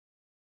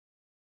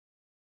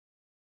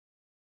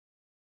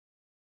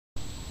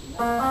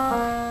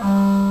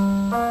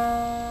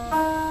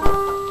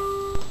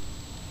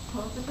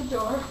Close at the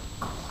door.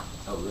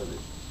 Oh, really?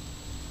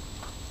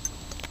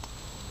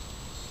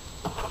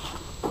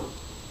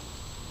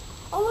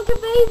 Oh, look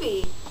at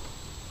baby.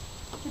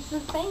 It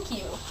says thank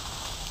you.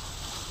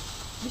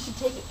 We should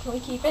take it. Can we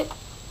keep it?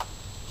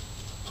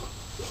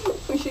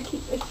 We should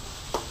keep it.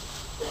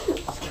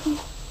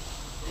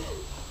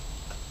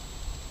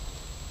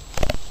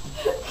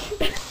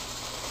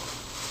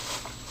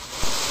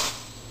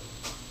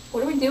 What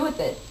do we do with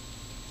it?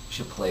 We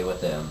should play with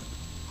him.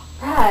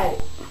 Right.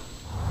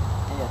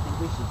 Hey, I think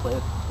we should play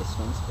with the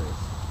swings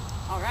first.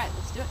 Alright,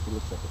 let's do it. He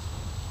looks like a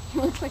swing. He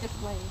looks like a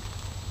swing.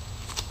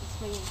 A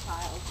swinging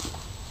child.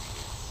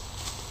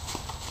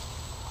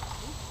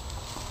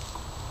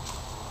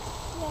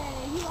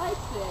 Yay, he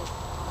likes it.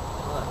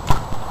 Look.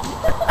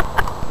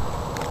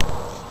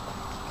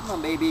 Come on,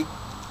 baby.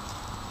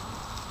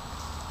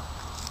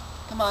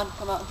 Come on,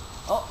 come on.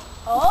 Oh.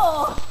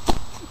 Oh!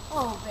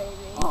 Oh,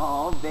 baby.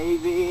 Oh,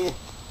 baby.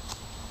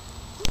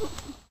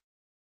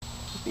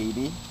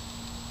 Baby.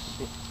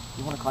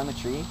 You want to climb a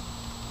tree?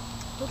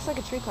 Looks like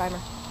a tree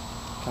climber.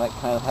 Can I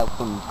help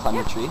him climb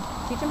the tree?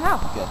 Teach him how.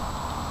 Okay.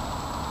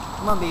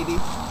 Come on, baby.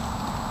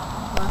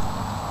 Come on.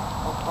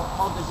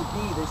 Oh, there's a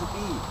bee. There's a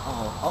bee.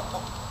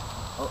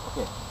 Oh,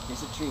 okay.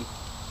 There's a tree.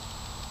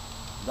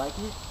 You like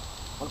it?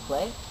 Want to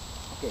play?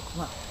 Okay,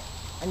 come on.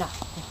 Right now.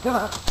 Come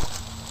on.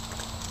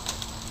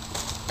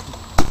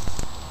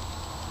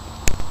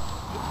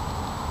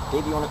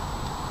 Baby, you wanna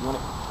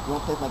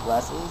play with my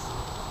glasses?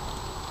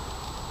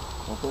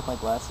 Wanna play with my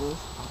glasses?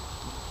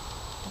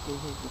 Okay,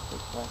 here, you play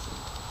with glasses.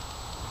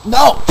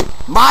 No!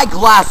 My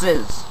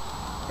glasses!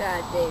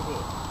 Dad, baby.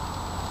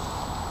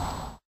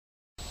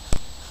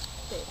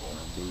 Baby.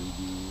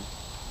 Baby.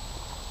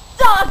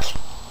 Duck!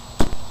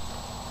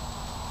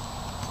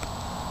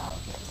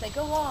 Say,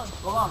 go on.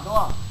 Go on, go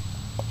on.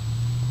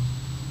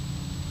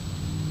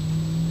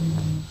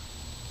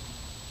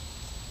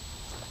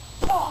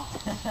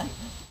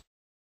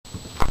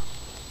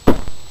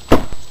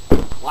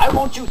 Why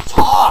won't you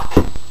talk?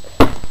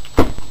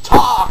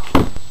 Talk!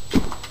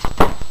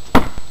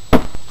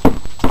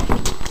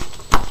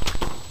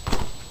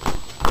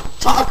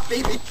 Talk,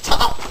 baby,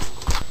 talk!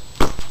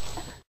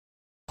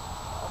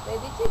 Oh,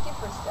 baby, take your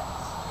first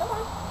steps. Come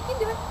on, you can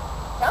do it.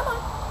 Come on.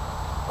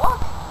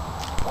 Walk.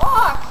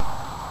 Walk.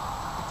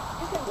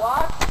 You can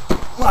walk.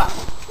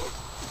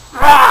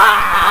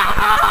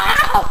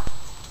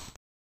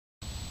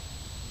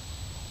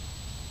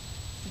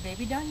 Is the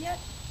baby done yet?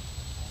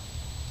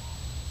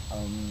 I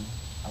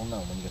don't know.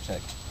 Let me go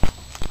check.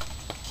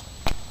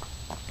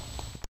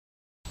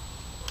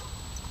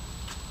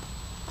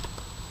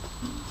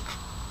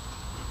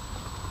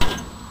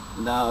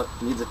 No, it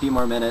needs a few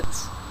more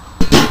minutes.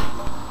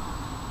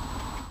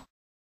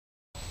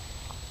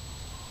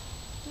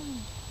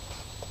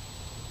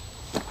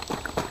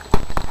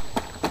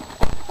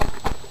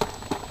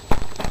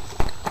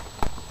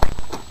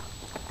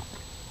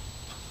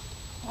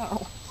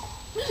 Oh.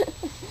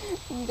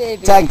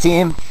 Baby. Tag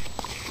team.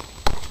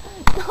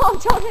 No,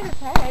 don't hit his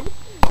head.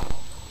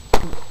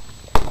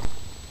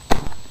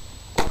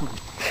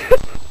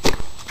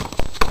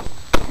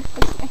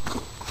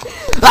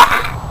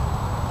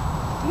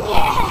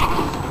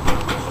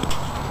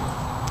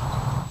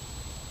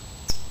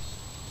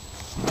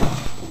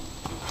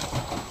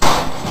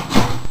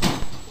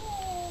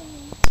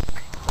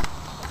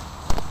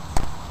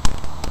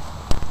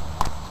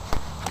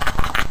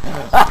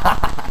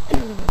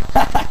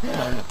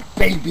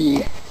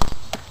 Baby.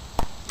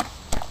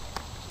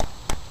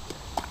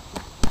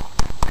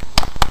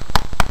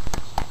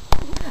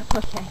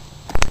 Okay.